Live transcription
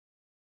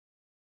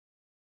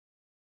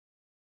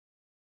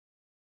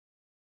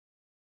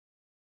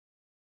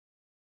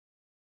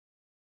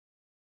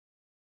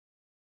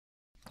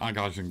Hi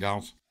guys and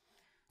gals,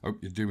 hope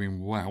you're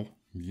doing well.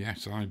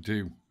 Yes, I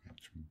do.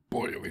 It's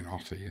boiling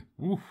hot here.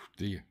 Oof,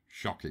 dear,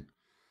 shocking.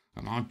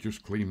 And I've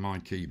just cleaned my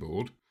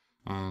keyboard,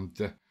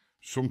 and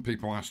some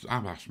people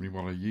have asked me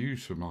what I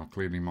use for my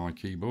cleaning my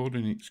keyboard,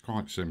 and it's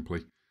quite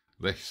simply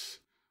this,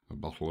 a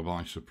bottle of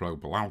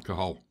isopropyl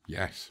alcohol,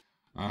 yes,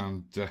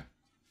 and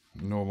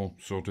normal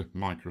sort of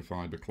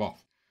microfiber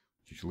cloth,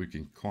 which is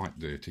looking quite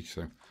dirty,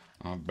 so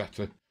I'd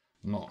better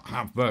not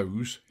have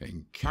those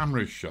in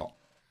camera shot.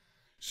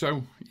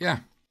 So yeah,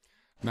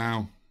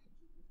 now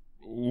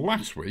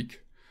last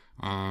week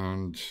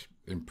and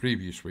in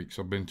previous weeks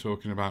I've been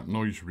talking about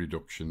noise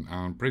reduction,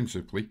 and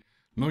principally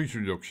noise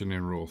reduction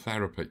in raw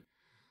therapy,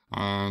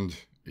 and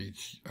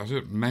it's, as I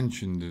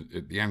mentioned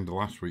at the end of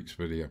last week's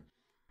video,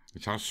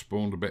 it has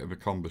spawned a bit of a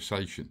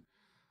conversation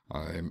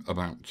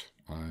about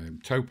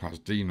Topaz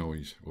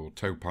DeNoise, or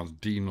Topaz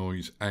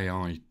DeNoise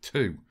AI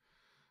 2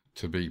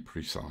 to be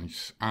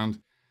precise,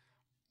 and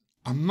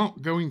I'm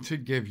not going to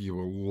give you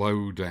a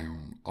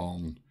lowdown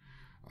on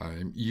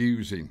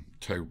using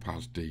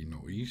Topaz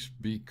DeNoise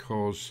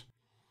because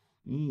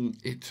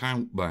it's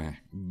out there.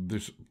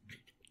 There's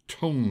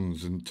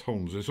tons and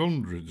tons, there's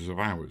hundreds of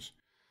hours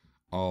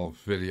of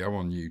video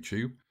on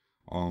YouTube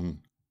on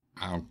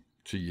how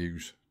to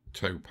use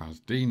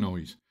Topaz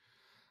DeNoise,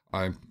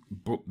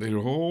 but they're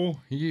all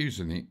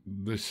using it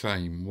the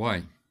same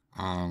way,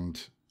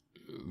 and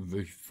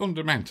they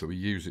fundamentally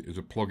use it as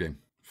a plugin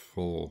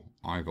for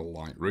either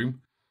Lightroom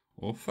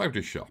or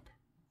Photoshop.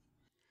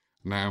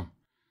 Now,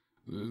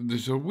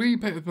 there's a wee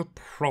bit of a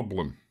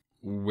problem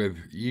with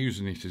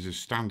using it as a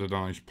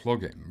standardized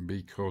plugin,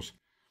 because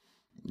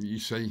you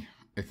see,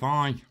 if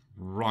I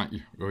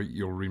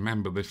you'll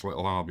remember this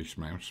little Arbis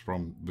mouse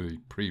from the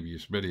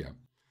previous video.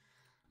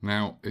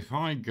 Now, if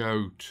I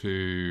go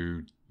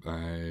to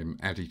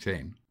edit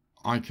in,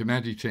 I can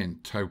edit in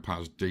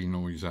Topaz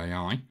DeNoise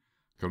AI,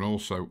 can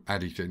also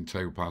edit in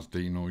Topaz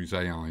DeNoise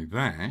AI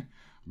there,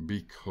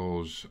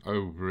 because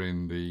over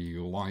in the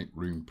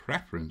Lightroom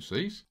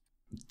preferences,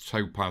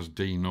 Topaz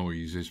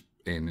DeNoise is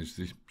in as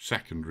the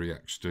secondary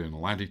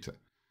external editor.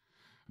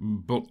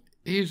 But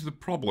here's the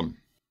problem.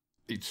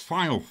 Its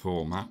file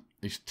format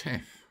is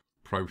TIFF,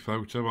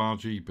 ProPhoto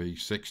RGB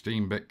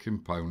 16-bit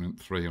component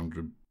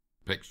 300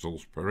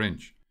 pixels per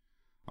inch.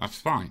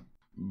 That's fine.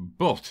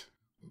 But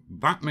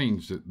that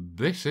means that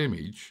this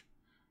image,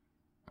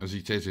 as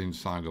it is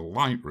inside a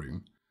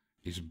Lightroom,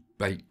 is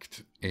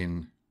baked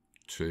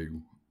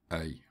into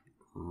a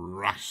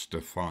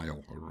raster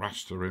file, a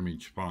raster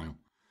image file,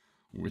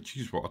 which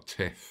is what a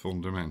TIFF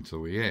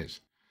fundamentally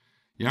is.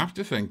 You have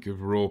to think of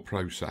raw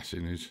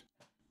processing as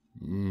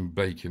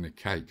baking a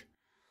cake.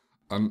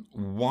 And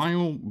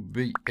while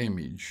the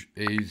image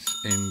is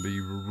in the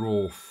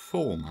raw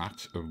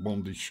format of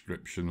one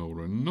description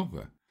or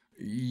another,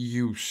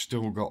 you've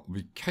still got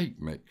the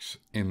cake mix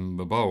in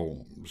the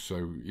bowl.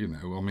 So, you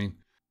know, I mean,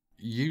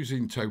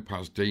 using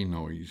Topaz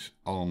DeNoise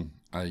on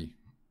a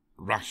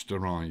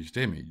rasterized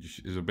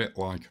image is a bit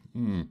like,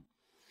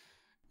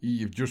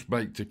 you've just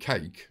baked a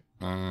cake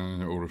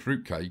or a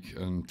fruit cake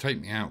and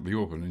taken it out of the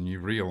oven and you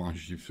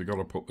realise you've forgot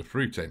to put the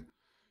fruit in.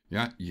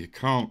 Yeah, you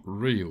can't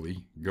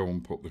really go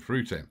and put the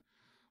fruit in.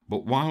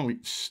 But while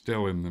it's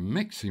still in the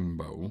mixing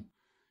bowl,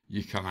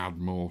 you can add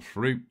more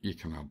fruit, you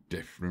can add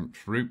different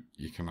fruit,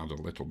 you can add a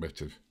little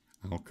bit of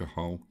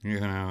alcohol,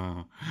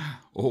 yeah,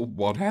 or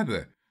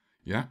whatever.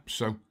 Yeah,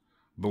 so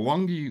the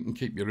longer you can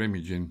keep your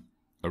image in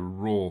a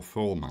raw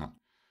format,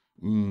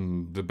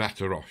 the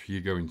better off you're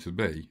going to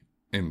be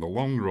in the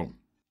long run.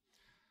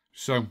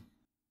 So,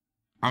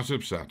 as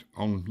I've said,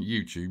 on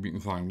YouTube you can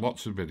find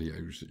lots of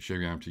videos that show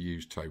you how to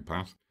use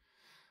Topaz,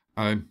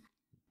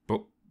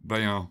 but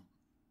they are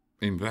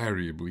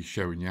invariably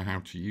showing you how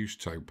to use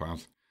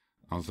Topaz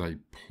as a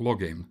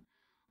plugin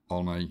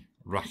on a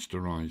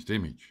rasterized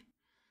image.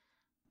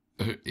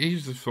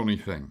 Here's the funny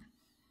thing.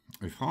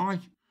 If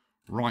I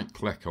right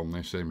click on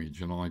this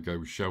image and I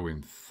go show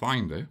in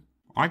Finder,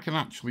 I can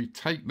actually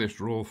take this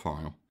raw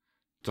file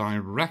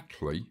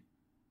directly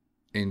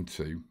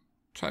into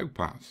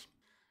Topaz.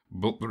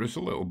 But there is a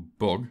little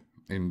bug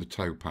in the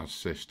Topaz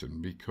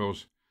system,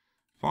 because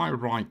if I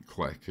right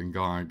click and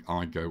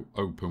I go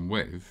open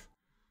with,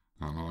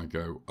 and I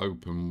go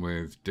open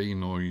with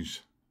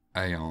DeNoise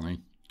AI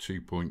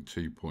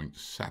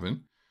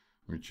 2.2.7,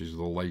 which is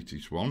the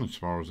latest one as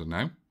far as I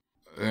know,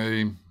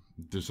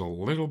 there's a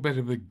little bit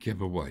of a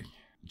giveaway.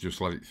 Just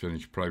let it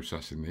finish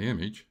processing the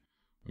image,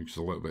 which is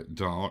a little bit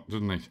dark,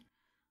 doesn't it?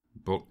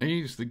 But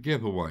here's the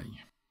giveaway.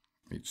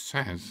 It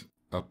says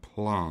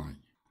apply.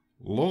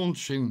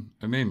 Launching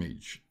an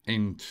image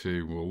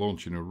into, or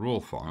launching a raw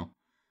file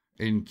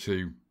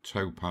into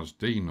Topaz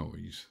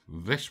DeNoise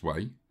this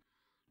way,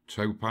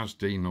 Topaz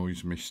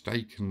DeNoise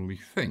mistakenly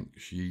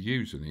thinks you're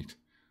using it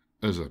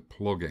as a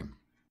plugin.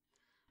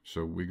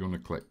 So we're going to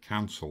click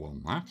cancel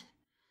on that,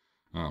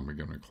 and we're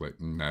going to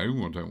click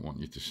no, I don't want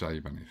you to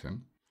save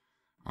anything,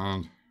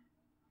 and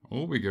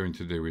all we're going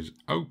to do is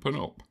open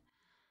up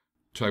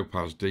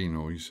Topaz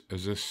DeNoise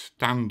as a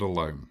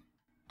standalone,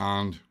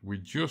 and we're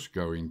just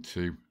going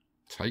to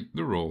take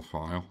the raw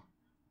file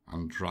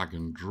and drag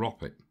and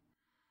drop it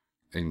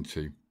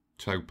into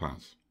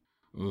Topaz.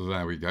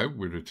 There we go,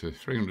 we're at a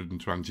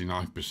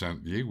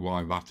 329% view.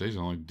 Why that is,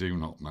 I do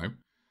not know.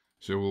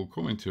 So we'll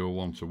come into a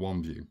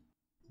one-to-one view,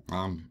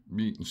 and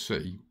you can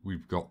see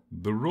we've got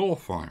the raw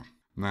file.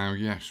 Now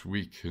yes,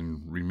 we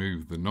can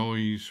remove the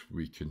noise,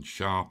 we can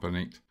sharpen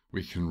it,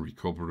 we can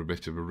recover a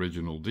bit of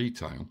original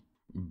detail,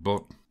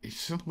 but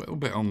it's a little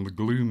bit on the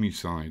gloomy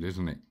side,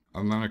 isn't it?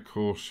 And then of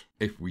course,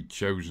 if we'd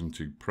chosen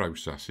to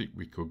process it,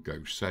 we could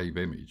go save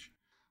image,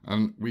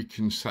 and we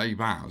can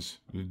save as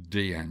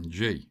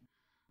DNG.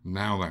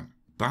 Now then,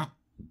 that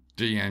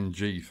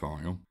DNG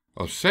file,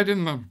 I said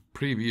in the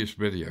previous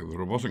video that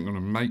I wasn't going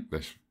to make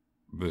this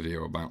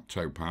video about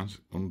Topaz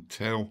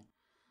until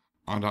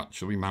I'd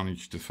actually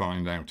managed to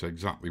find out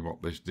exactly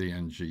what this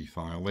DNG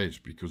file is,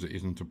 because it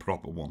isn't a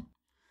proper one.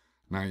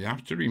 Now you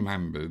have to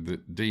remember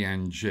that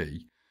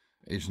DNG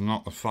is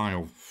not a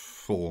file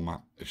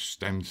format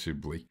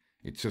ostensibly,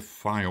 it's a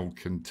file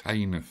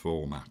container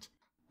format.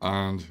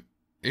 And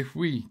if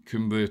we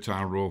convert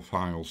our raw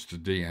files to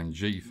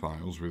DNG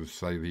files with,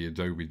 say, the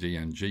Adobe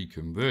DNG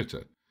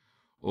converter,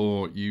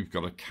 or you've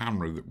got a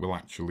camera that will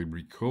actually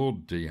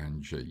record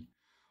DNG,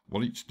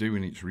 what it's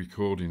doing, it's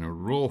recording a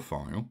raw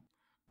file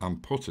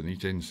and putting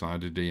it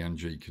inside a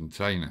DNG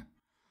container.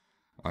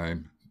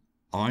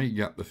 I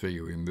get the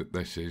feeling that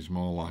this is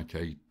more like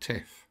a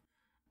TIFF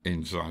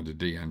inside a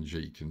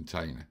DNG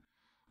container.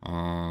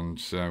 And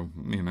so,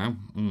 you know,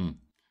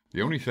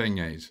 the only thing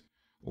is,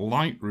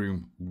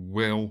 Lightroom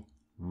will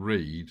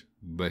read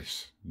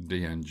this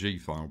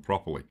DNG file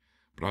properly.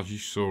 But as you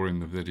saw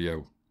in the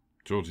video,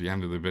 towards the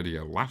end of the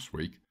video last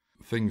week,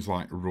 things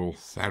like raw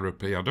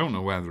therapy, I don't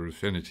know whether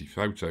Affinity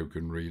Photo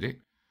can read it,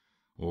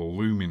 or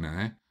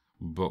Luminaire,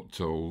 but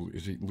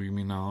is it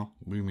Luminar?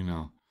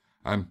 Luminar.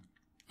 I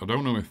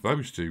don't know if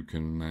those two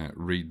can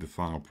read the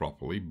file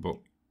properly, but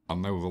I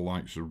know the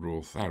likes of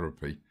raw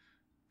therapy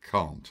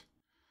can't.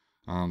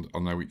 And I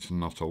know it's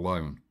not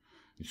alone.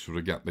 You sort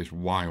of get this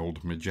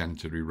wild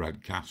magenta-y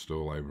red cast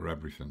all over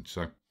everything.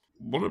 So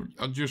what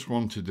I just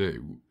want to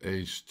do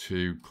is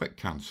to click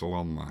cancel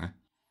on there,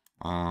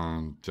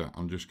 and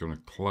I'm just going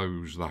to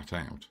close that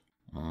out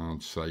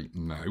and say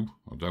no,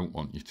 I don't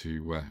want you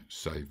to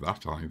save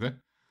that either.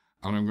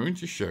 And I'm going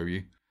to show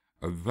you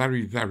a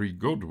very, very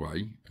good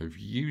way of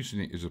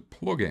using it as a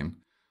plugin,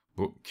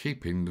 but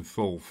keeping the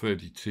full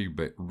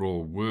 32-bit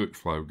raw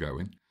workflow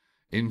going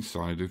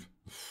inside of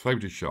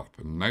Photoshop.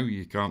 And no,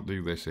 you can't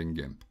do this in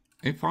GIMP.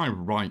 If I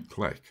right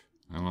click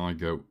and I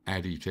go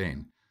edit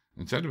in,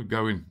 instead of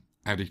going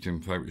edit in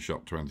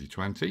Photoshop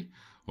 2020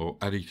 or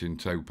edit in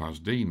Topaz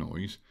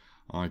DeNoise,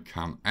 I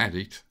can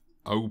edit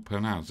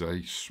open as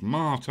a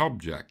smart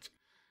object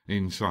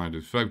inside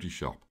of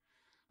Photoshop.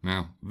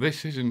 Now,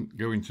 this isn't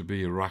going to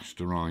be a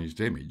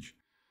rasterized image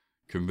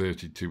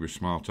converted to a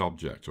smart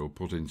object or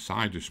put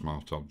inside a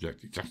smart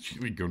object. It's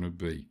actually going to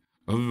be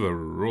a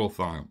raw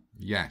file.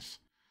 Yes.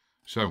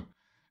 So,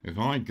 if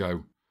I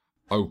go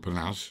open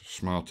as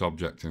smart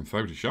object in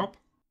Photoshop,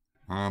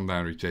 and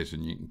there it is,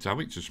 and you can tell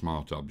it's a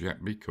smart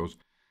object because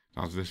it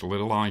has this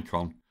little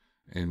icon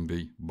in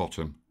the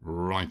bottom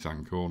right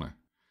hand corner.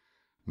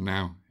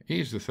 Now,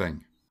 here's the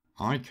thing.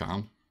 I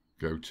can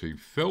go to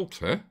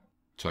Filter,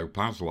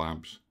 Topaz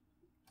Labs,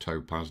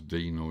 Topaz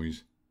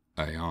DeNoise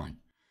AI.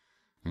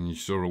 And you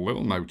saw a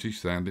little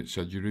notice there that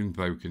said you're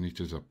invoking it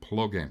as a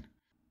plugin.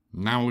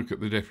 Now look at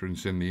the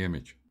difference in the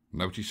image.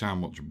 Notice how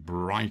much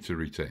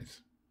brighter it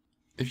is.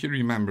 If you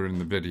remember in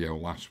the video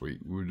last week,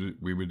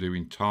 we were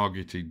doing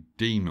targeted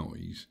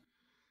denoise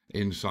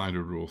inside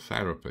of raw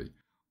therapy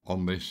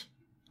on this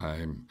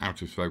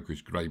out of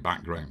focus grey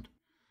background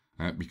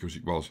because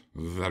it was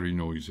very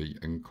noisy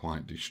and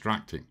quite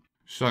distracting.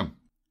 So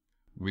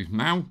we've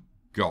now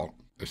got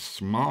a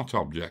smart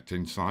object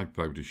inside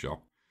Photoshop,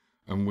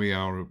 and we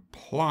are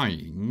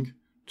applying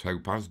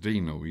Topaz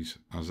DeNoise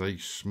as a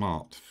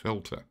smart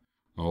filter.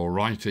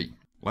 Alrighty,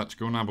 let's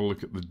go and have a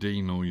look at the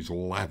denoise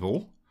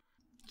level.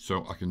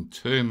 So I can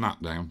turn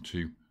that down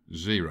to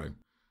 0,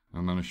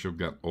 and then I should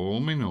get all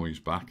my noise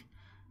back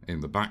in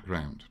the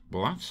background.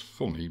 Well, that's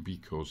funny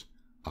because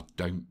I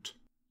don't.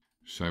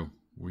 So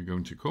we're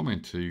going to come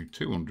into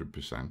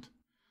 200%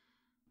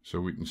 so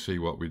we can see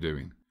what we're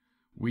doing.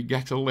 We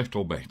get a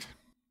little bit.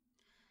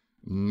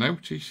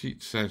 Notice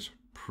it says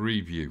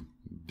preview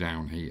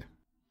down here.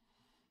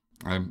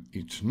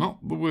 It's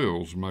not the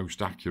world's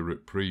most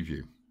accurate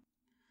preview.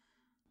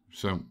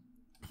 So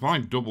if I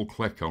double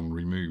click on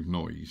remove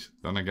noise,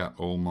 then I get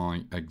all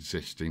my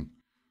existing,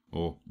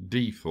 or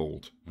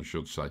default I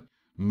should say,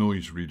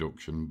 noise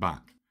reduction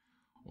back.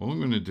 All I'm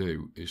going to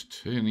do is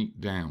turn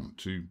it down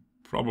to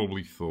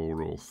probably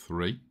 4 or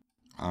 3,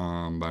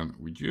 and then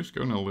we're just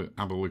going to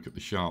have a look at the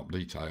sharp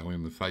detail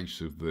in the face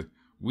of the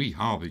wee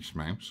Harvest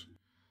mouse.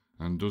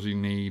 And does he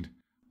need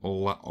a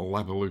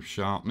level of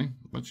sharpening?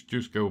 Let's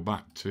just go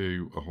back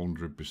to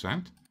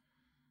 100%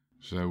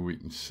 so we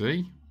can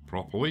see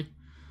properly.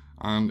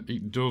 And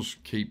it does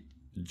keep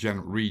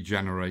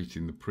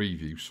regenerating the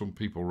preview. Some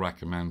people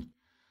recommend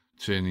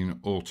turning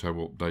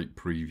auto update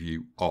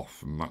preview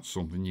off, and that's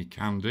something you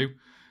can do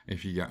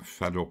if you get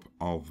fed up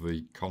of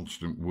the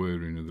constant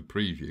whirring of the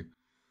preview.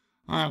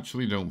 I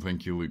actually don't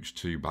think it looks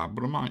too bad,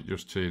 but I might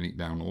just turn it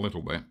down a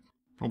little bit.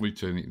 Probably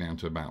turn it down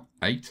to about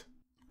 8.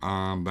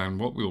 And then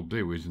what we'll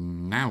do is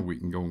now we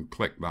can go and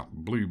click that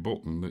blue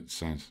button that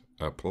says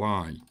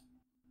apply.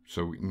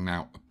 So we can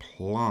now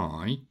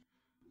apply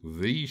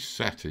these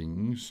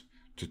settings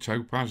to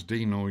Topaz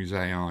DeNoise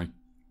AI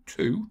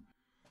 2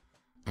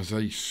 as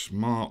a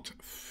smart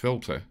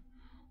filter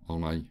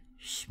on a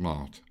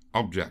smart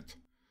object.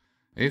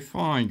 If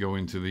I go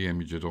into the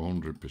image at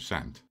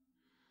 100%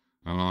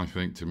 and I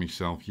think to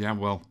myself, yeah,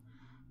 well,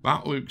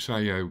 that looks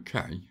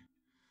a-okay,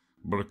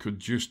 but I could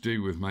just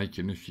do with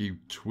making a few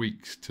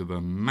tweaks to the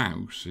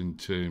mouse in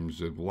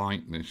terms of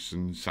lightness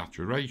and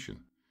saturation.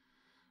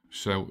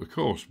 So, of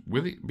course,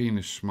 with it being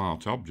a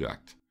smart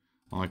object,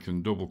 I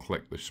can double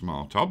click the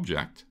smart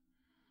object,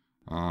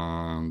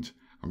 and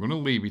I'm going to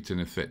leave it in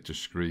a fit to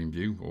screen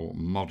view, or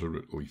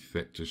moderately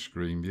fit to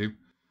screen view.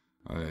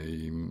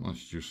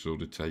 Let's just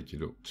sort of take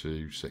it up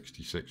to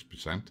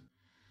 66%.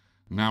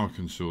 Now I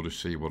can sort of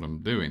see what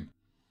I'm doing.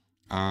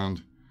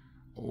 And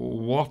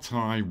what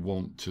I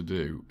want to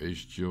do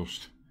is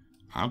just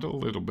add a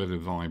little bit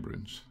of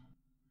vibrance,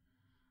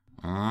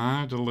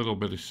 add a little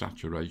bit of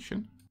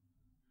saturation,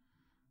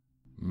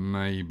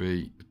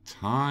 maybe a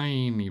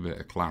tiny bit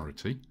of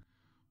clarity,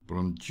 but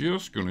I'm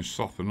just going to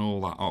soften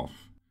all that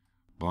off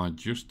by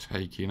just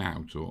taking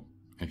out, or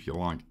if you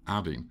like,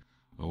 adding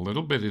a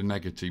little bit of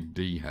negative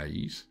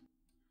dehaze.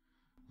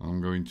 I'm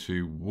going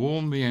to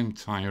warm the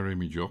entire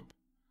image up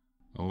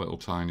a little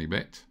tiny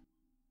bit.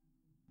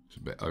 It's a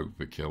bit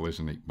overkill,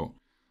 isn't it? But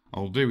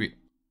I'll do it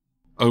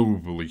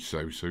overly so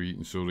you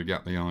can sort of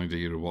get the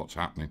idea of what's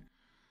happening,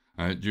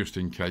 just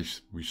in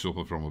case we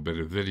suffer from a bit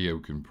of video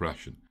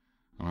compression.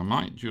 And I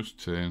might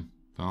just turn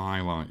the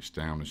highlights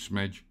down a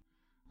smidge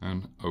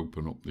and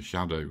open up the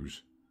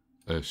shadows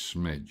a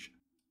smidge.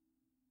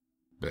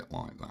 Bit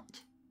like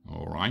that.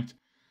 Alright.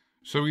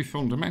 So he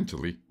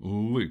fundamentally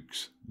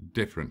looks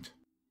different.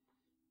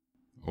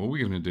 All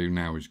we're going to do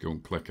now is go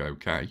and click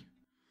OK.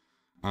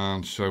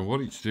 And so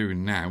what it's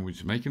doing now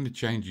is making the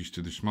changes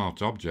to the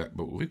smart object,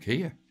 but look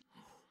here.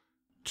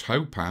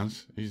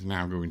 Topaz is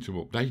now going to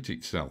update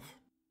itself.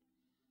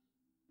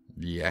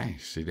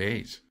 Yes, it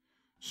is.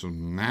 So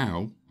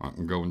now I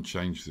can go and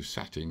change the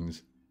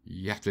settings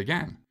yet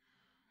again,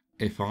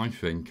 if I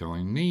think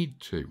I need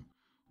to.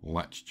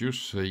 Let's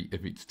just see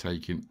if it's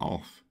taking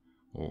off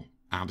or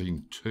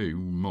adding too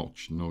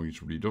much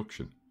noise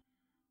reduction.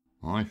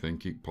 I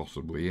think it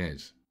possibly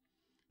is.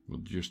 We'll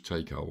just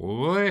take a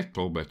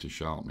little bit of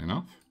sharpening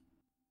off,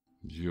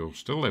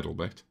 just a little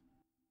bit,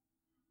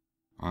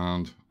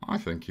 and I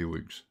think he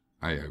looks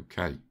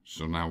a-okay.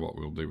 So now what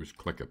we'll do is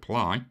click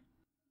apply,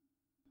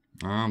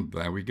 and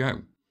there we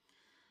go.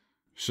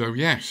 So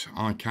yes,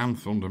 I can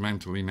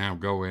fundamentally now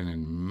go in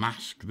and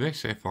mask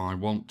this if I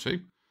want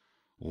to.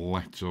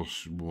 Let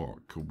us,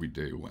 what could we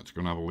do? Let's go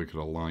and have a look at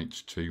a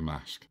lights 2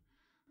 mask.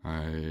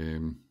 A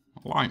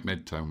light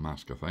mid-tone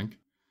mask, I think.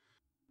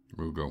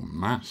 We'll go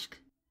mask,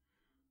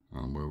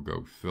 and we'll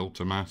go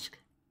filter mask.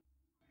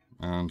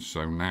 And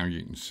so now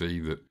you can see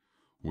that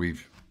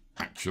we've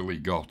actually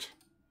got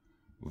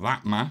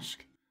that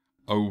mask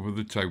over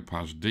the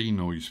Topaz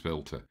DeNoise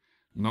filter.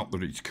 Not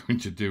that it's going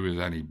to do us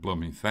any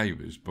blooming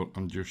favours, but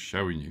I'm just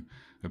showing you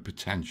a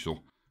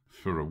potential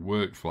for a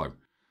workflow.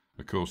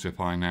 Of course, if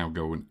I now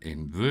go and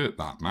invert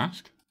that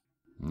mask,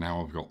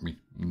 now I've got my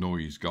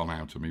noise gone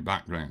out of my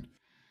background.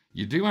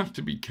 You do have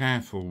to be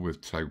careful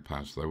with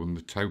Topaz though, and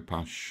the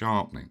Topaz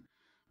sharpening,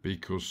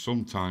 because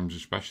sometimes,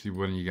 especially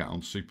when you get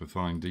on super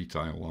fine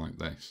detail like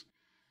this,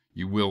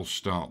 you will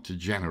start to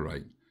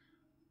generate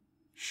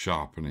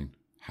sharpening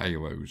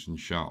halos and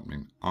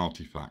sharpening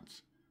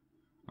artifacts.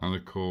 And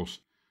of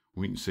course,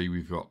 we can see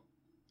we've got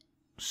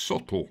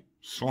subtle,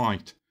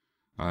 slight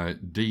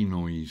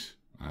denoise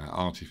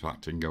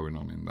artifacting going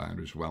on in there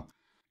as well.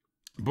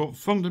 But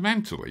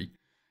fundamentally,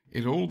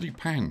 it all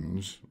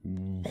depends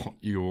what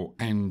your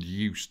end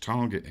use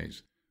target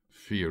is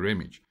for your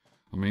image.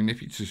 I mean,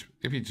 if it's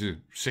a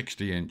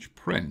 60-inch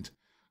print,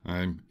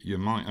 you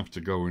might have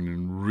to go in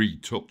and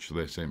retouch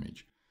this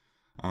image.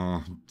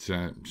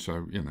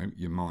 So, you know,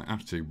 you might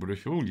have to. But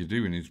if all you're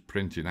doing is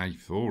printing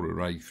A4 or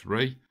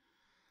A3,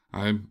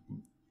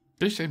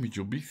 this image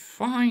will be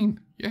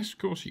fine. Yes, of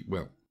course it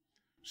will.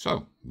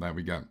 So, there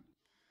we go.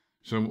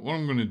 So what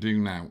I'm going to do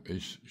now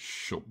is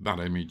shut that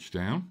image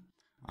down,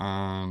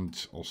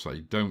 and I'll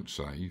say don't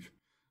save,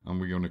 and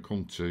we're going to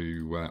come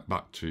to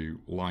back to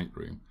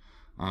Lightroom,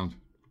 and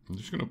I'm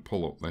just going to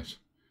pull up this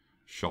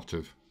shot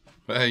of,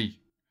 hey,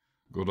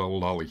 good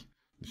old Ollie.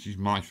 This is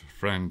my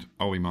friend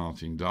Ollie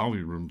Martin Dahl,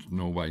 who runs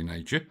Norway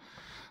Nature.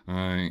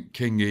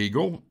 King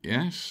Eagle,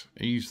 yes,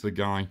 he's the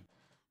guy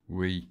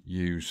we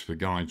use for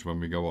guides when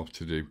we go off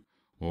to do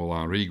all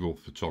our eagle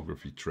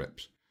photography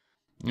trips.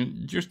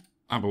 And just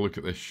have a look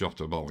at this shot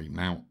of Ollie.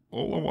 Now,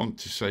 all I want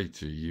to say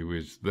to you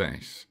is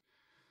this.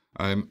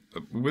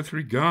 With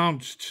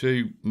regards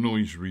to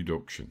noise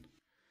reduction,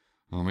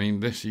 I mean,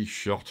 this is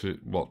shot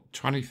at, what,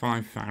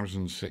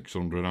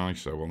 25,600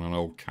 ISO on an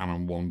old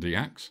Canon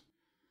 1DX.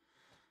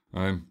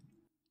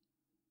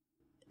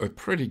 A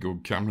pretty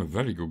good camera,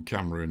 very good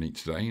camera in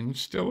its day, and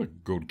still a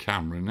good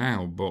camera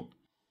now, but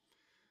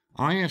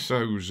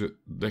ISOs at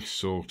this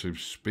sort of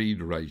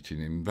speed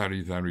rating in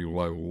very, very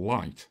low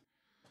light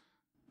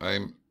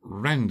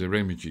render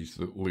images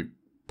that look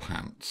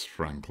pants,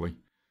 frankly,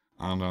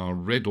 and are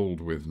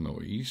riddled with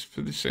noise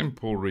for the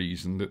simple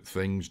reason that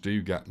things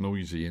do get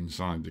noisy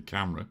inside the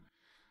camera,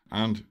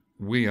 and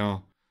we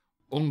are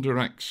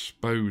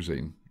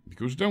underexposing,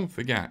 because don't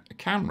forget,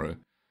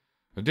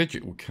 a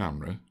digital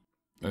camera,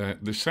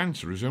 the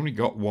sensor has only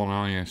got one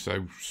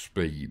ISO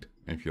speed,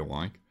 if you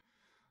like,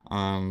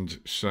 and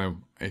so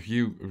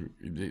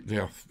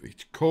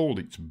it's called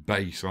its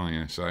base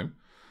ISO,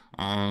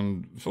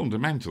 and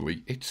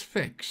fundamentally it's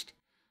fixed.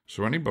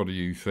 So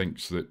anybody who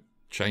thinks that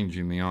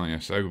changing the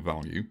ISO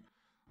value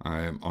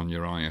on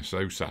your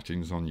ISO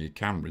settings on your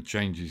camera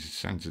changes the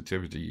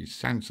sensitivity of your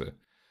sensor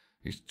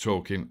is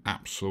talking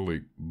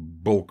absolute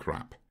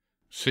bullcrap.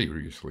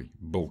 Seriously,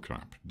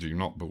 bullcrap. Do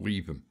not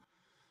believe them,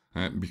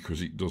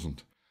 because it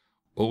doesn't.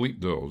 All it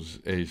does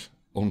is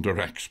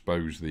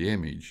underexpose the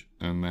image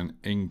and then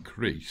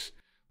increase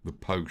the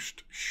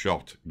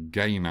post-shot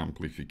gain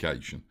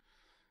amplification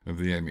of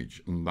the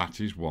image, and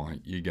that is why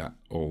you get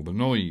all the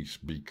noise,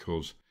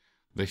 because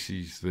this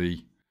is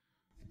the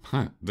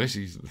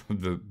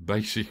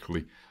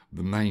basically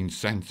the main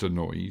sensor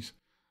noise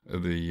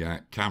of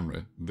the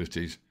camera that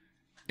is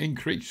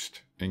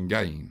increased in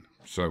gain,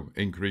 so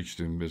increased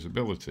in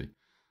visibility,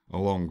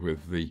 along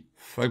with the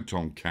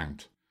photon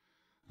count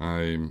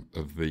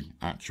of the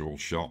actual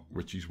shot,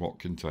 which is what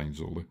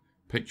contains all the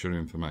picture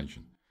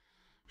information.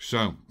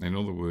 So, in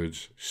other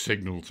words,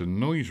 signal to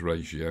noise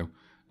ratio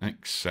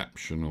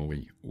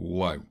exceptionally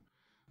low.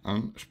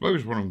 And I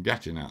suppose what I'm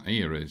getting at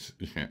here is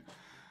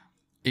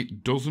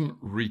it doesn't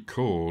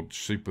record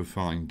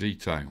superfine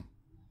detail.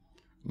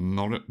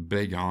 Not at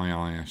big high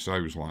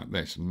ISOs like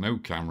this. No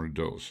camera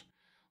does.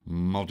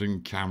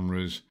 Modern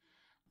cameras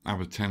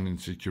have a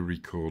tendency to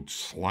record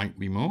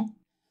slightly more,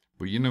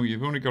 but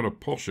you've only got to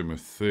push them a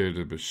third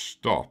of a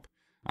stop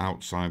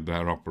outside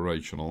their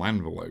operational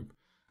envelope,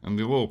 and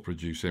they'll all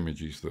produce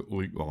images that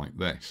look like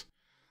this.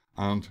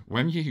 And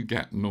when you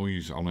get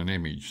noise on an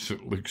image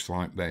that looks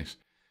like this,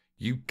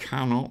 you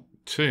cannot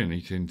turn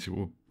it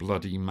into a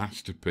bloody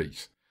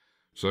masterpiece.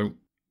 So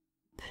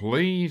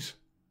please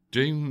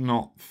do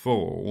not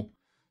fall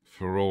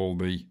for all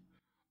the,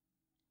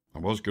 I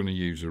was going to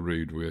use a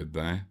rude word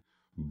there,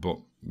 but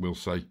we'll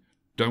say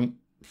don't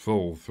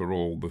fall for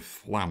all the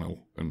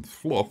flannel and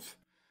fluff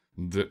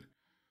that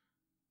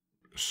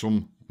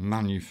some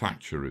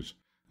manufacturers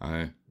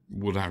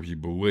would have you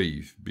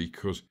believe,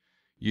 because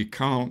you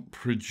can't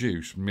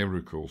produce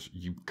miracles.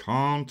 You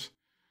can't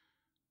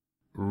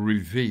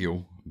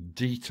reveal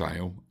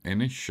detail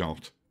in a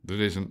shot that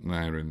isn't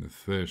there in the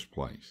first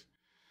place.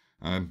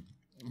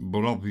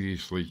 But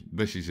obviously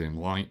this is in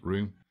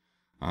Lightroom,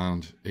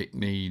 and it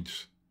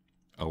needs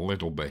a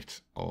little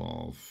bit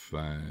of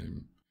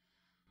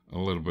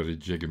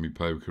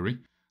jiggery-pokery.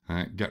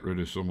 Get rid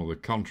of some of the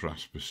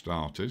contrast for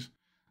starters,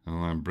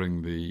 and then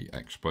bring the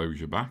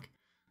exposure back.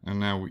 And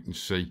now we can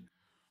see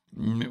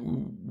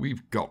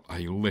we've got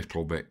a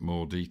little bit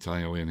more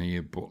detail in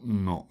here, but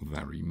not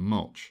very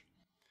much.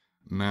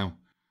 Now,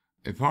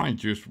 if I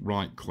just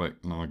right click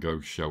and I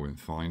go show and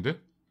finder,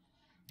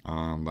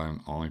 and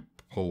then I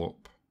pull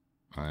up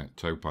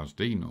Topaz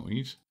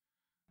DeNoise,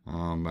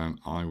 and then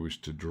I was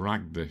to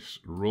drag this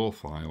raw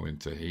file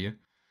into here,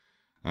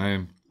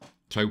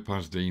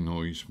 Topaz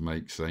DeNoise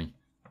makes a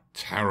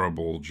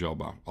terrible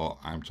job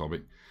out of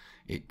it.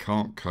 It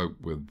can't cope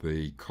with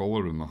the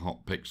colour and the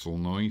hot pixel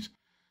noise,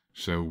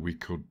 so we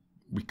could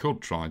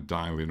try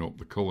dialing up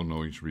the colour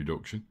noise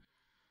reduction,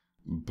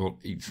 but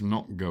it's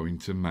not going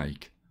to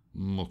make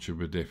much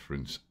of a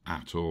difference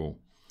at all.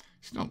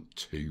 It's not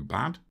too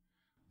bad,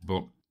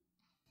 but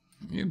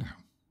it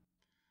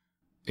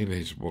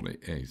is what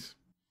it is.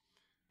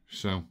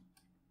 So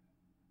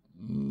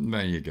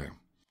there you go.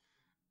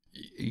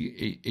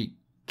 It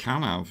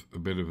can have a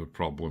bit of a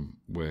problem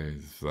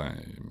with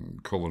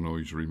colour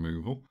noise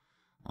removal,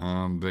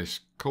 and this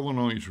colour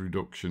noise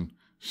reduction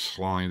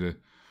slider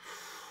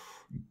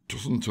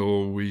doesn't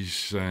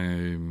always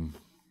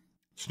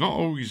it's not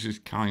always as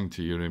kind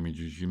to your image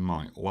as you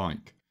might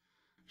like.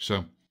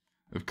 So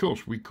of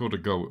course we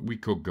could go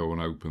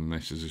and open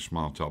this as a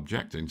smart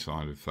object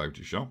inside of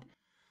Photoshop,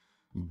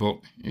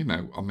 but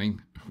I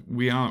mean,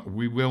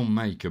 we will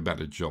make a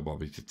better job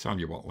of it. To tell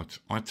you what,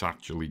 let's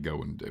actually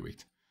go and do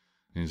it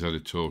instead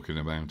of talking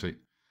about it.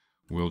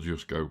 We'll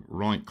just go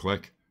right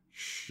click,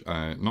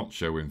 not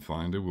show in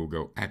Finder, we'll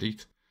go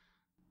edit,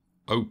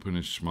 open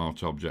as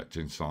smart object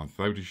inside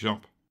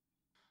Photoshop,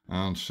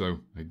 and so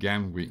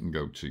again we can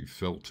go to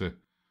filter,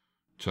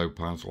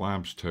 Topaz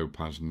Labs,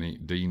 Topaz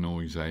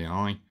DeNoise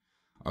AI,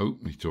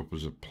 open it up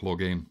as a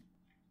plugin,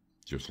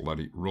 just let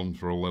it run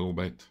for a little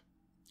bit,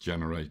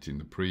 generating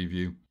the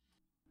preview,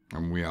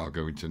 and we are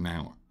going to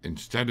now,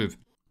 instead of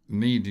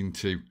needing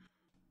to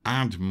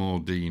add more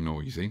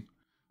denoising,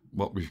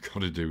 what we've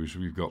got to do is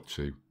we've got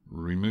to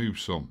remove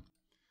some.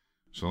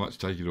 So let's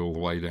take it all the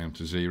way down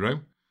to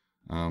 0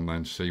 and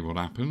then see what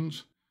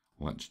happens.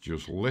 Let's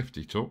just lift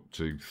it up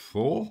to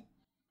 4.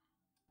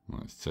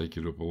 Let's take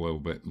it up a little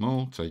bit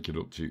more, take it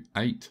up to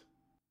 8,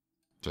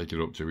 take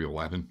it up to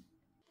 11.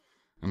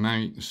 And now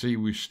you can see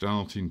we're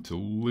starting to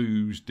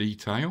lose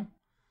detail.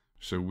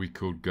 So we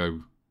could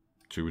go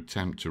to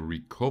attempt to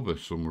recover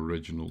some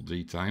original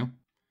detail.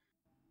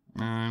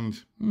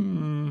 And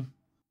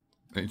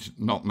it's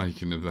not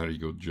making a very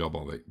good job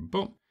of it,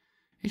 but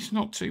it's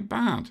not too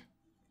bad.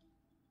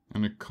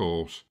 And of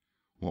course,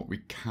 what we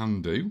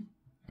can do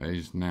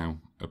is now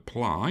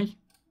apply.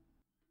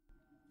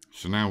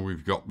 So now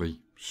we've got the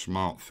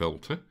smart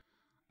filter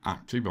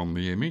active on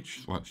the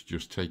image. Let's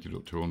just take it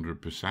up to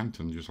 100%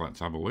 and just let's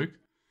have a look.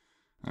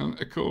 And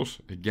of course,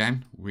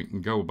 again, we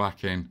can go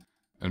back in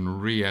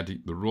and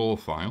re-edit the raw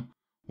file.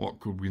 What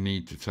could we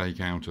need to take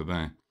out of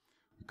there?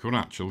 We could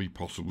actually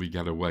possibly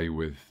get away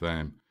with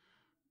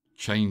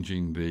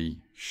changing the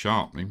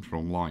sharpening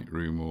from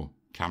Lightroom or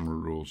Camera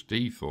Raw's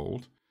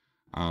default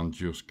and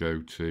just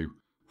go to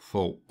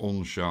full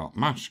unsharp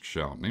mask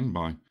sharpening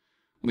by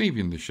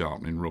leaving the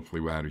sharpening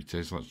roughly where it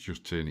is. Let's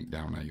just turn it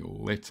down a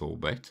little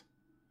bit,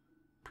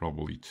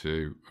 probably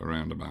to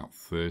around about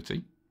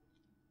 30.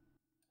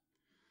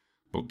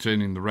 But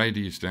turning the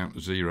radius down to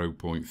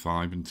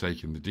 0.5 and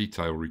taking the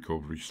detail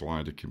recovery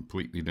slider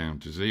completely down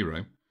to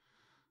 0.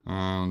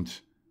 And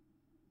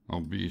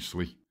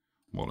obviously,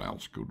 what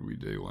else could we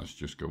do? Let's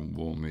just go and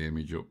warm the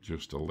image up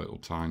just a little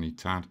tiny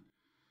tad.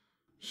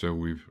 So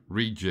we've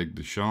rejigged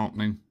the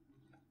sharpening.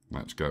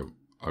 Let's go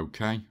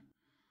OK.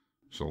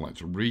 So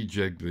let's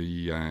rejig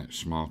the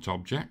smart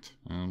object.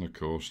 And of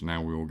course,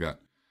 now we'll get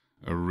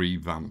a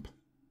revamp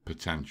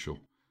potential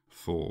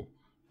for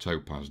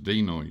Topaz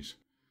DeNoise.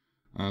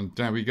 And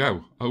there we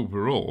go.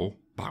 Overall,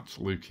 that's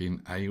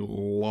looking a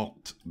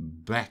lot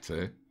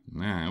better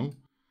now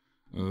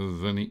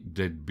than it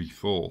did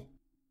before.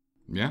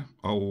 Yeah,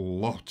 a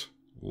lot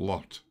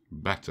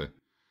better.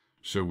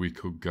 So we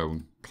could go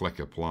and click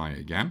apply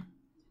again.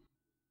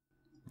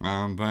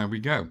 And there we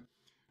go.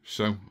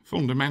 So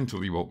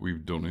fundamentally what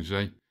we've done is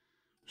a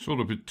sort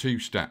of a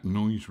two-step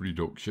noise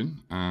reduction,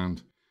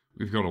 and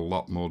we've got a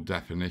lot more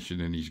definition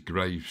in his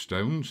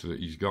gravestones that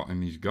he's got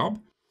in his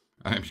gob.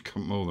 He's got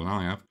more than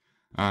I have.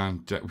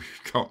 And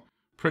we've got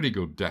pretty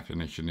good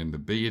definition in the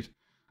beard,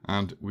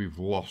 and we've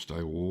lost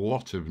a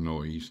lot of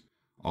noise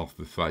off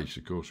the face.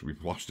 Of course,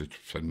 we've lost a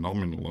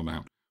phenomenal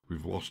amount.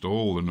 We've lost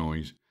all the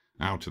noise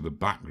out of the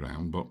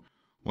background, but,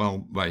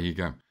 well, there you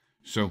go.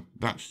 So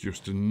that's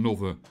just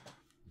another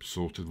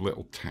sort of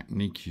little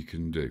technique you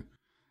can do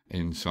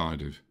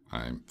inside of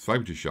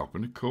Photoshop.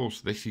 And, of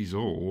course, this is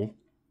all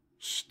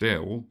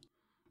still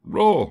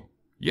raw.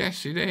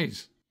 Yes, it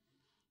is.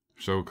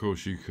 So, of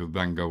course, you could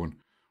then go and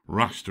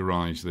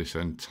rasterize this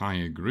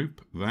entire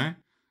group there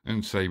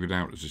and save it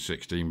out as a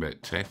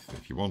 16-bit TIFF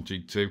if you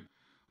wanted to.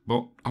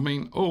 But, I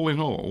mean, all in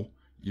all,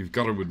 you've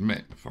got to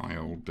admit, if I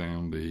hold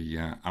down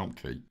the Alt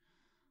key,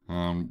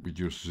 we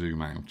just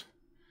zoom out.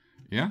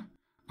 Yeah?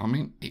 I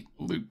mean, it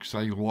looks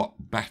a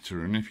lot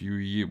better, and if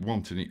you're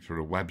wanting it for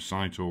a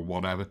website or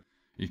whatever,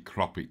 you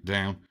crop it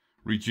down,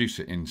 reduce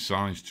it in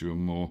size to a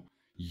more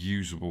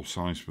usable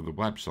size for the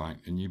website,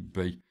 and you'd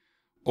be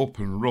up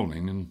and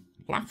running and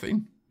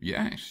laughing.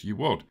 Yes, you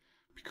would,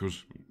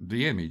 because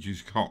the image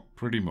has got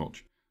pretty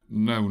much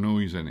no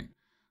noise in it.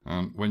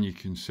 And when you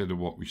consider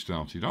what we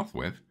started off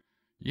with,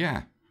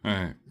 yeah,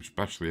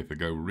 especially if I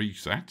go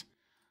reset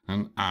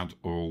and add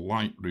all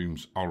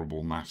Lightroom's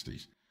horrible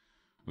nasties.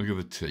 Look at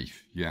the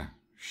teeth, yeah,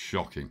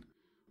 shocking.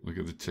 Look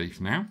at the teeth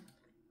now.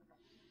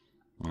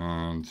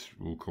 And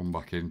we'll come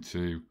back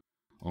into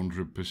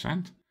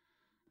 100%.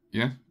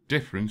 Yeah,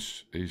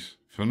 difference is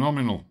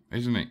phenomenal,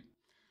 isn't it?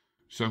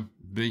 So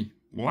the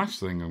last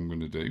thing I'm going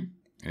to do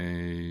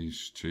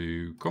is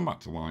to come back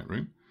to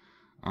Lightroom,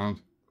 and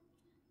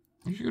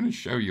I'm just going to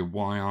show you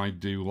why I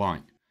do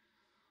like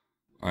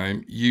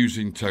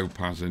using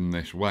Topaz in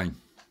this way.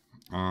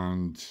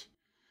 And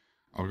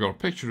I've got a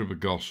picture of a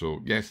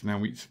Goshawk. Yes,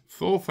 now it's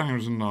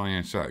 4000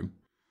 ISO,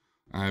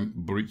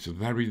 but it's a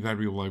very,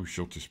 very low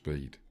shutter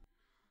speed.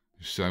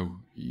 So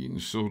you can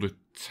sort of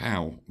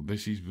tell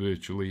this is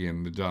virtually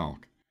in the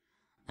dark.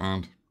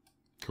 And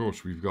of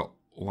course we've got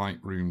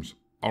Lightroom's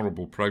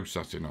horrible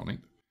processing on it.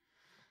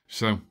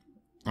 So,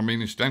 I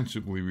mean,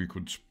 ostensibly we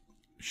could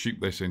shoot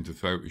this into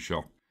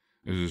Photoshop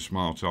as a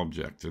smart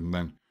object and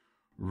then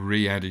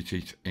re-edit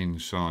it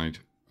inside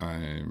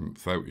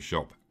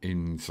Photoshop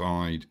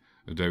inside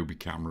Adobe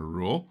Camera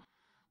Raw.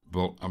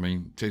 But, I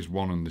mean, it is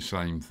one and the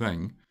same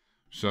thing.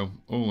 So,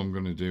 all I'm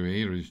going to do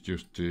here is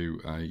just do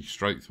a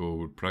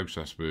straightforward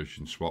process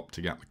version swap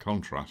to get the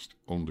contrast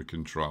under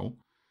control.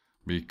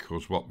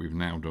 Because what we've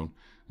now done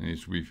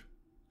is we've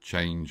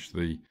changed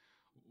the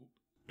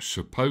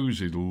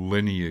supposed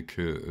linear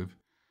curve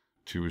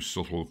to a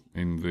subtle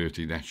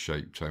inverted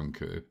S-shaped tone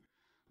curve.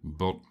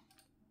 But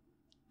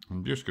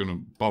I'm just going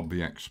to bob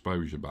the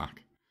exposure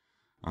back.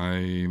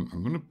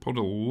 I'm going to put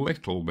a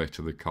little bit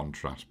of the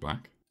contrast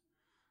back.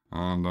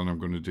 And then I'm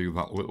going to do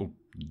that little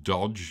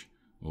dodge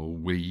or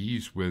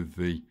wheeze with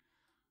the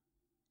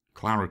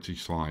clarity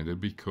slider,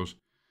 because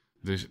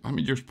there's, let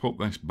me just put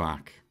this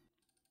back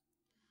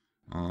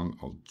and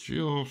I'll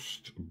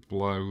just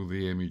blow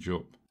the image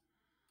up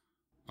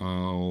a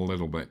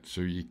little bit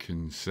so you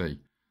can see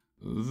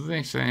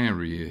this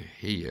area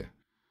here.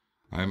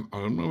 I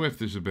don't know if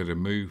there's a bit of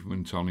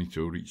movement on it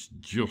or it's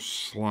just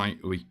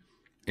slightly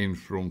in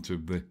front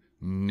of the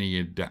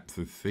near depth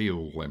of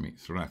field limit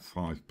for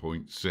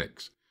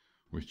f5.6,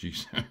 which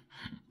is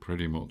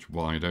pretty much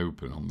wide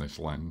open on this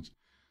lens.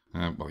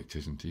 Well, it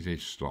isn't, it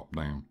is stop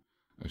down,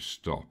 a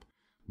stop.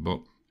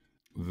 But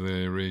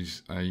there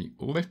is a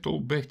little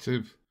bit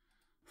of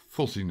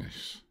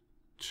fuzziness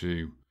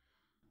to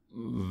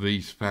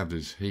these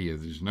feathers here.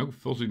 There's no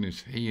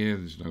fuzziness here,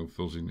 there's no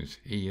fuzziness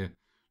here.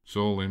 It's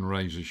all in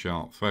razor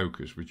sharp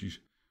focus, which is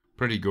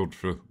pretty good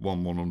for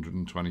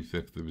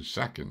 1/125th of a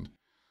second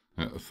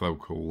at a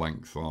focal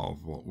length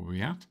of, what were we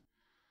at?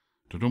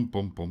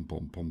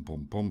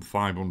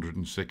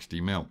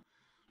 560mm.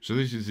 So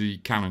this is the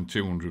Canon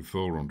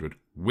 200-400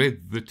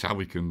 with the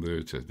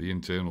teleconverter, the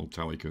internal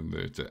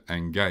teleconverter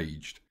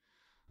engaged.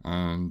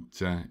 And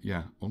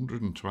yeah,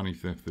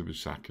 125th of a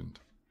second,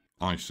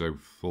 ISO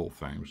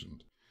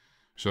 4000.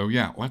 So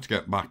yeah, let's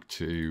get back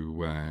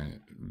to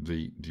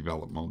the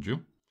develop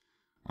module.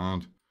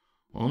 And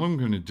all I'm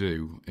going to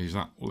do is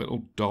that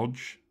little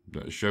dodge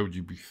that I showed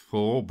you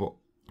before, but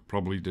I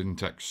probably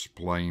didn't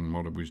explain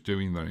what I was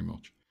doing very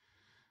much.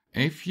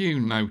 If you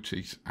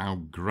notice how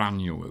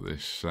granular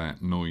this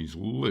noise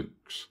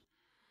looks,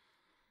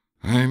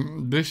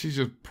 this is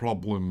a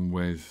problem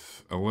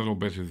with a little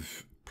bit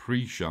of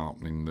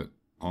pre-sharpening that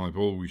I've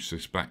always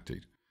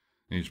suspected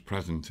is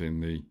present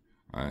in the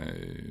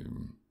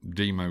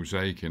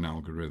demosaicing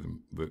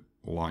algorithm that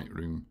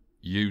Lightroom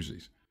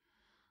uses.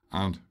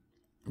 And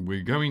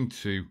we're going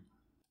to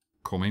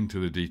come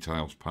into the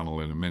details panel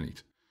in a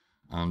minute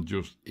and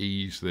just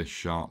ease this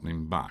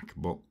sharpening back,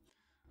 but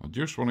I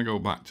just want to go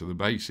back to the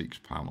basics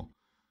panel,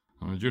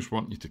 and I just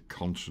want you to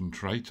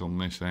concentrate on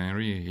this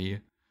area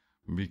here,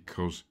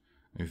 because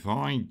if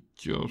I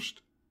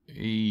just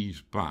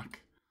ease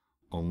back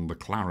on the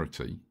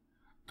clarity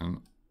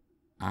and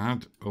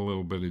add a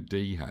little bit of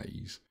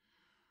dehaze,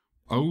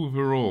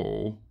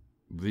 overall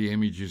the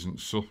image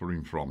isn't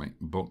suffering from it,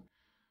 but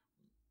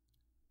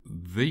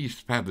these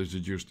feathers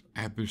are just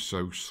ever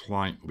so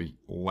slightly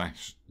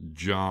less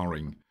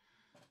jarring.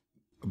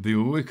 They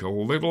look a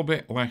little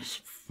bit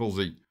less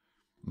fuzzy,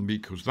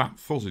 because that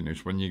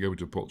fuzziness, when you go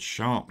to put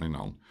sharpening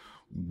on,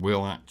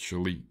 will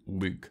actually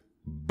look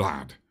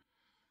bad.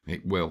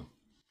 It will.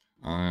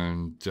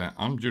 And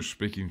I'm just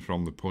speaking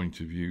from the point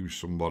of view of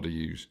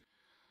somebody who's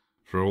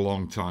for a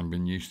long time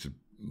been used to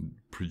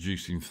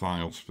producing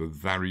files for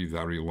very,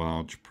 very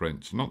large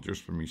prints, not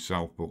just for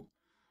myself, but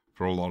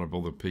for a lot of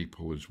other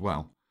people as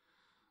well.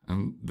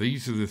 And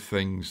these are the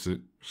things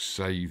that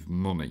save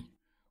money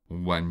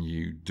when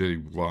you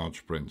do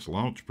large prints.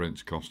 Large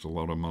prints cost a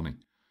lot of money.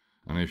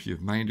 And if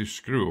you've made a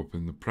screw up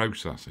in the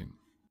processing,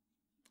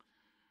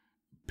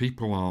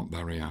 people aren't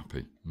very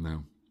happy,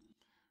 no.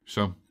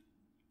 So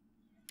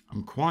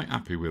I'm quite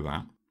happy with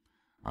that.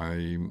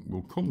 I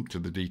will come to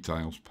the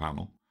details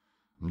panel.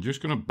 I'm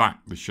just going to back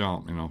the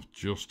sharpening off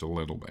just a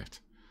little bit.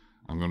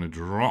 I'm going to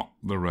drop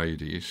the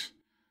radius,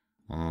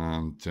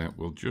 and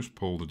we'll just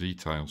pull the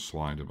details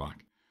slider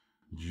back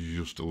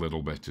just a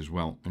little bit as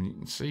well. And you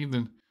can see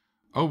that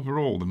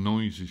overall the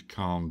noise is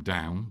calmed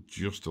down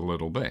just a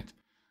little bit,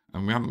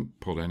 and we haven't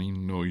put any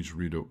noise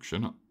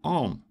reduction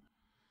on.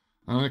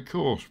 And of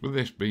course, with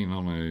this being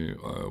on a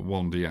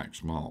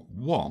 1DX Mark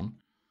 1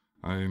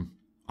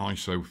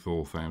 ISO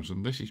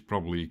 4000, this is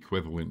probably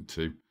equivalent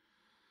to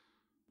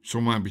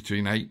somewhere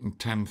between 8 and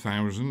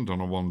 10,000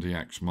 on a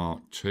 1DX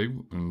Mark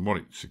 2, and what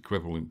it's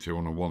equivalent to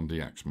on a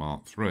 1DX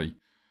Mark 3,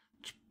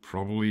 it's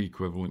probably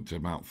equivalent to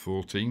about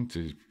 14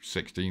 to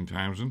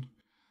 16,000.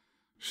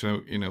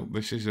 So, you know,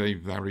 this is a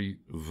very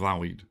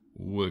valid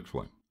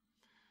workflow.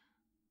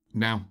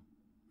 Now,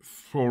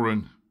 for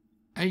an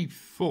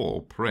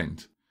A4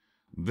 print,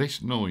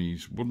 this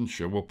noise wouldn't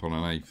show up on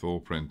an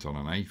A4 print. On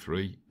an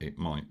A3, it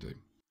might do.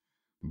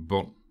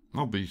 But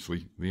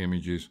obviously, the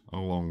image is a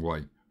long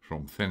way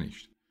from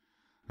finished.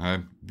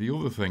 The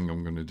other thing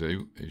I'm going to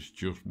do is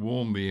just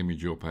warm the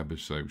image up ever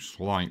so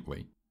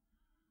slightly,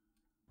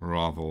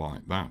 rather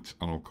like that.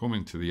 And I'll come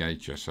into the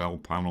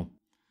HSL panel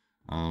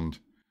and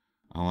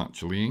I'll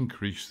actually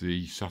increase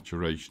the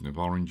saturation of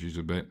oranges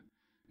a bit,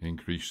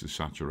 increase the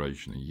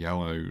saturation of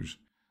yellows,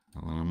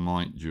 and then I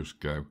might just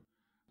go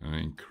and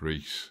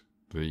increase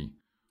the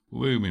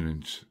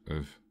luminance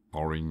of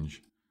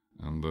orange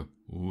and the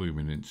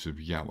luminance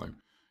of yellow,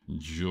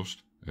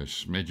 just a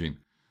smidgen.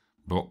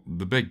 But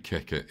the big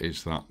kicker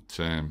is that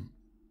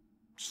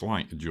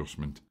slight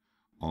adjustment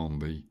on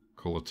the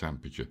colour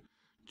temperature,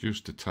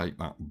 just to take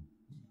that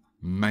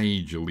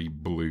majorly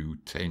blue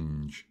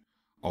tinge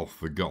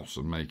off the goss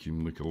and make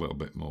him look a little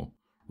bit more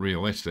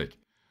realistic.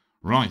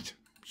 Right,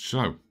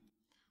 so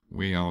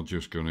we are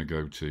just going to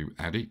go to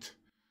Edit,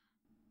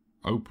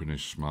 open a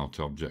smart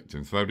object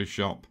in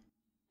Photoshop,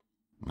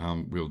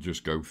 and we'll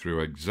just go through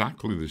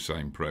exactly the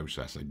same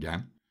process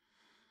again.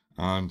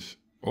 And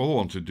all I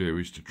want to do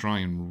is to try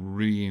and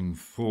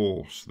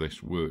reinforce this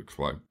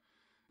workflow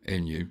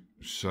in you,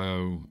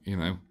 so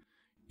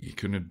you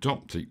can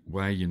adopt it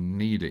where you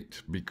need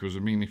it. Because I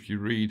mean, if you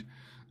read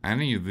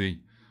any of the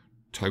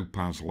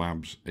Topaz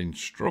Labs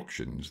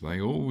instructions, they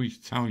always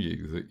tell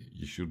you that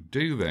you should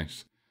do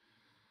this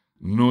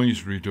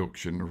noise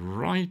reduction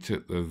right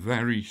at the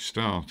very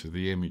start of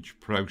the image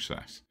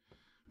process.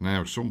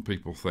 Now, some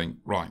people think,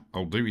 right,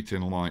 I'll do it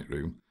in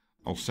Lightroom,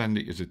 I'll send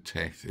it as a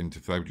TIFF into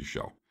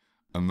Photoshop,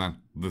 and then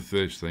the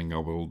first thing I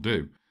will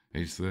do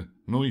is the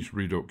noise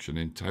reduction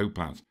in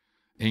Topaz.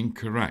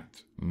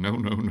 Incorrect. No,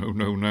 no, no,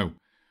 no, no.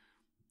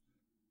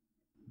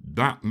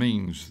 That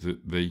means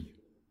that the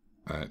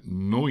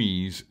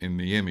noise in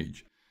the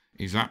image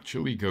is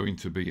actually going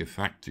to be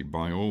affected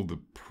by all the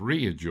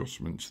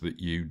pre-adjustments that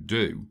you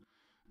do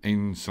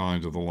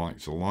inside of the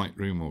likes of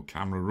Lightroom or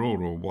Camera Raw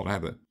or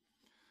whatever.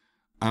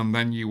 And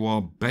then you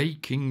are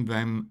baking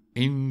them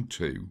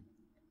into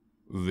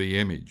the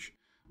image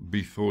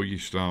before you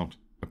start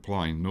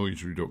applying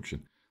noise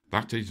reduction.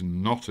 That is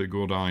not a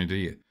good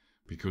idea,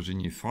 because in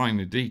your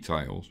finer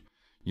details,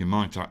 you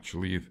might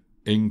actually have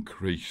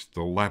increased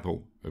the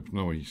level of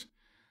noise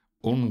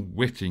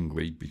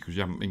unwittingly because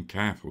you haven't been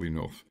careful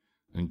enough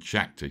and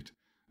checked it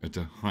at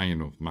a high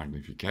enough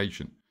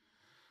magnification.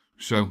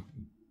 So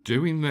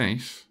doing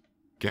this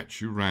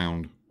gets you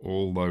round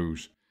all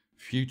those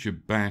future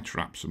bear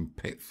traps and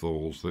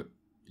pitfalls that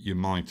you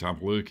might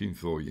have lurking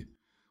for you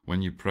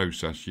when you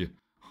process your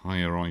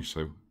higher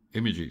ISO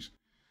images.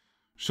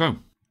 So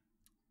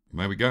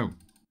there we go.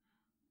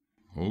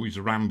 Always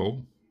a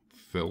ramble.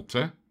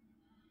 Filter,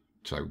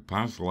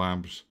 Topaz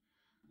Labs,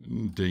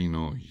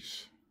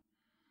 DeNoise.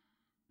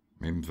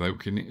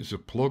 Invoking it as a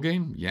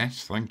plugin,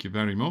 yes, thank you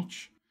very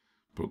much.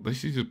 But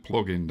this is a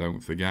plugin, don't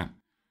forget,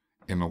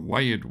 in a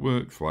layered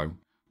workflow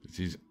that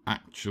is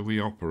actually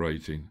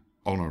operating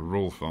on a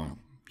RAW file.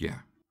 Yeah.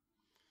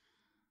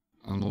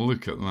 And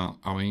look at that.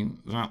 I mean,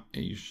 that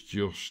is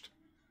just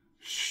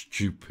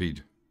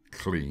stupid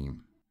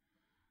clean.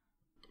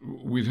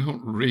 We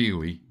don't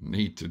really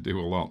need to do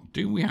a lot.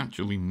 Do we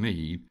actually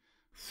need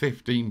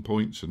 15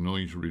 points of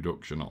noise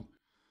reduction on?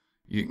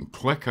 You can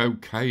click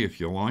OK if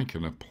you like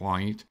and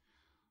apply it,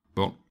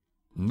 but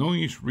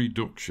noise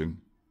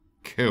reduction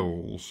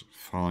kills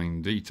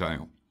fine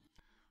detail.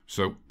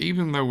 So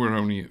even though we're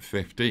only at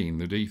 15,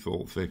 the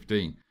default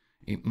 15,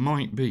 it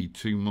might be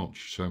too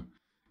much. So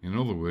in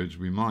other words,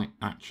 we might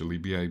actually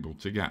be able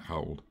to get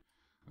hold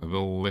of a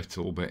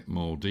little bit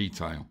more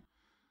detail.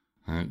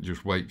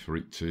 Just wait for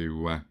it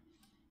to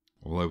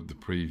load the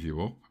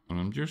preview up. And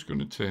I'm just going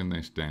to turn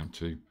this down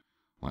to,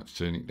 let's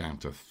turn it down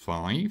to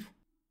 5.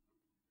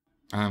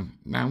 And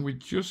now we're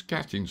just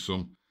getting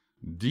some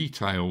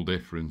detail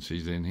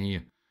differences in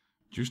here.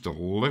 Just a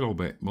little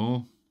bit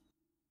more.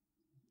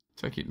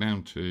 Take it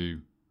down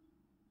to,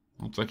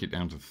 I'll take it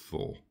down to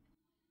 4.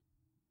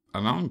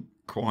 And I'm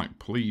quite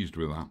pleased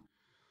with that.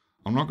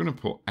 I'm not going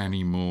to put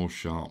any more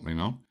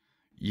sharpening on.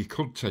 You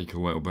could take a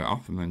little bit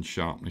off and then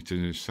sharpen it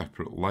in a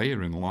separate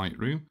layer in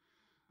Lightroom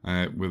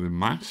with a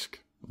mask.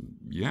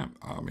 Yeah,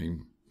 I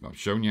mean, I've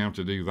shown you how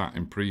to do that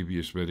in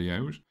previous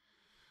videos.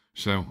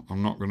 So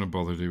I'm not going to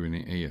bother doing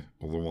it here.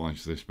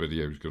 Otherwise this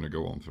video is going to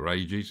go on for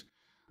ages.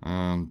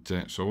 And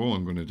so all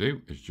I'm going to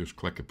do is just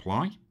click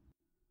apply.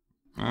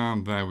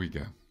 And there we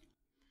go.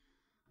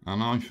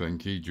 And I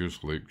think he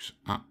just looks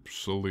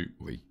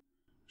absolutely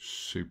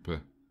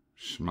super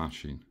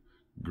smashing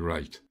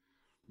great.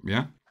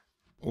 Yeah.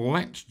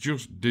 Let's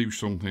just do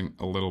something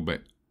a little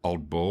bit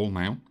oddball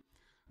now.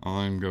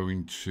 I'm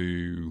going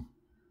to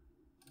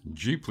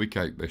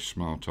duplicate this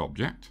smart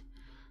object.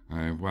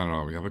 Where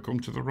are we? Have I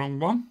come to the wrong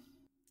one?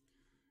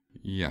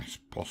 Yes,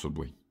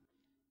 possibly.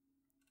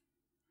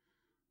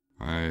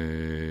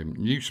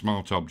 New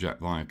smart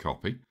object via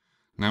copy.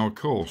 Now, of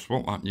course,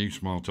 what that new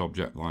smart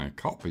object via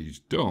copy has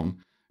done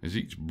is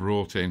it's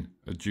brought in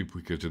a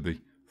duplicate of the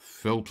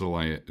filter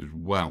layer as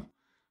well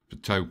for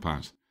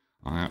Topaz.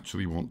 I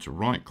actually want to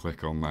right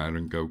click on there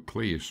and go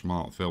clear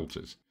smart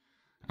filters.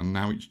 And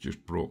now it's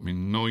just brought me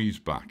noise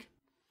back.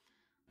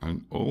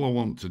 And all I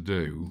want to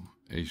do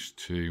is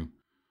to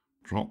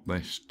drop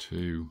this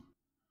to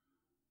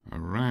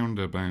around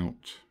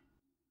about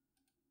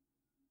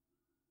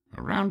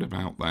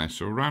there,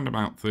 so around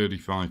about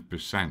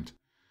 35%.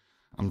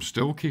 I'm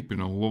still keeping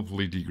a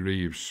lovely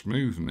degree of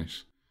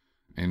smoothness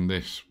in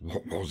this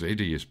what was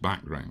hideous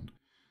background,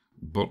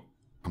 but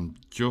I'm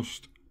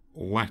just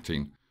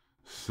letting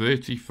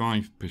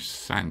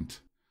 35%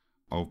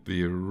 of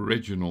the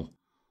original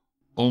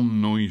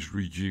unnoise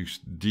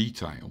reduced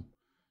detail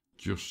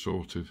just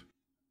sort of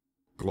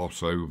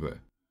gloss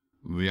over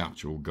the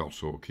actual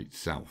goshawk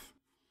itself.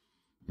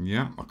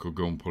 Yeah, I could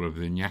go and put a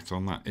vignette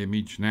on that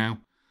image now.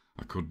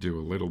 I could do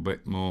a little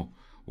bit more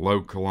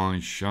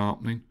localized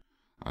sharpening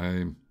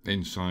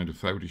inside of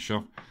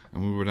Photoshop,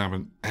 and we would have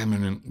an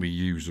eminently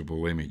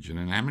usable image, and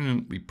an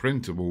eminently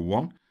printable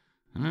one,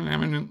 and an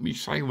eminently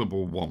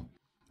saleable one.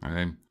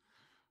 I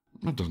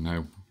don't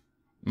know.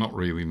 Not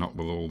really, not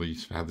with all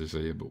these feathers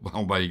here, but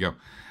well, there you go.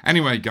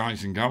 Anyway,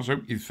 guys and gals,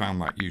 hope you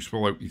found that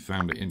useful. Hope you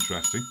found it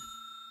interesting.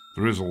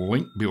 There is a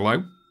link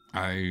below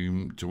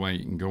to where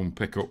you can go and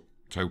pick up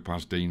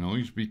Topaz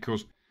DeNoise,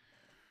 because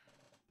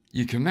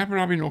you can never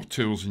have enough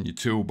tools in your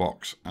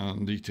toolbox,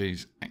 and it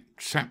is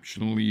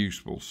exceptionally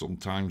useful.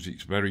 Sometimes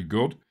it's very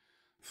good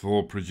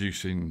for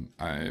producing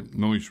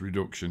noise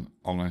reduction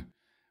on a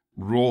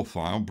raw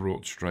file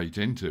brought straight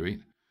into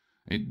it.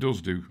 It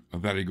does do a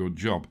very good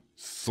job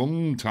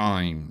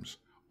sometimes.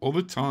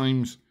 Other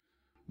times,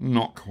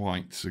 not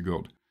quite so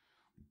good.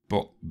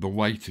 But the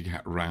way to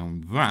get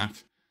around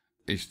that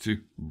is to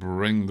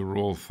bring the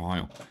raw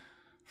file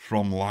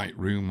from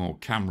Lightroom or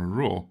Camera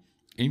Raw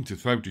into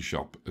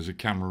Photoshop as a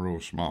Camera Raw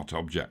Smart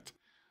Object,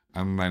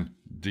 and then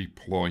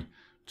deploy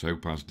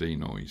Topaz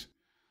DeNoise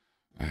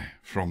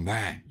from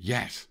there.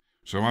 Yes.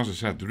 So as I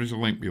said, there is a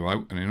link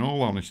below, and in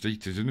all honesty,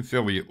 it is an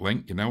affiliate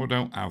link. You know, I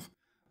don't have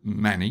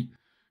many.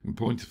 In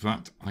point of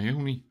fact, I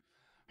only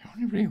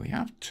really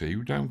have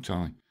two, don't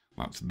I?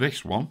 That's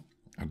this one.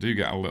 I do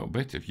get a little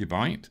bit if you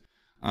buy it.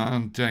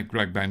 And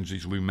Greg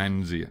Benzie's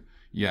Lumenzia.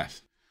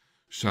 Yes.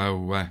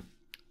 So I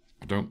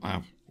don't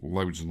have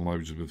loads and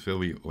loads of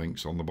affiliate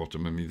links on the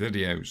bottom of my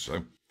videos.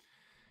 So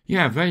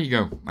yeah, there you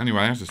go.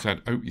 Anyway, as I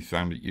said, hope you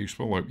found it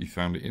useful. Hope you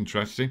found it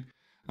interesting.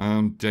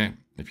 And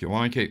if you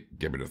like it,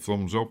 give it a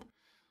thumbs up.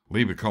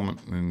 Leave a comment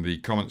in the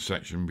comment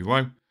section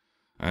below.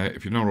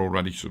 If you're not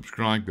already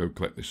subscribed, go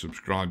click the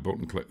subscribe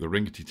button, click the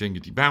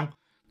ringety-tingety bell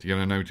to get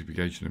a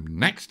notification of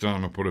next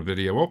time I put a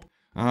video up.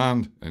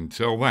 And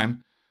until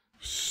then,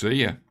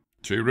 see ya.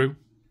 Tooroo.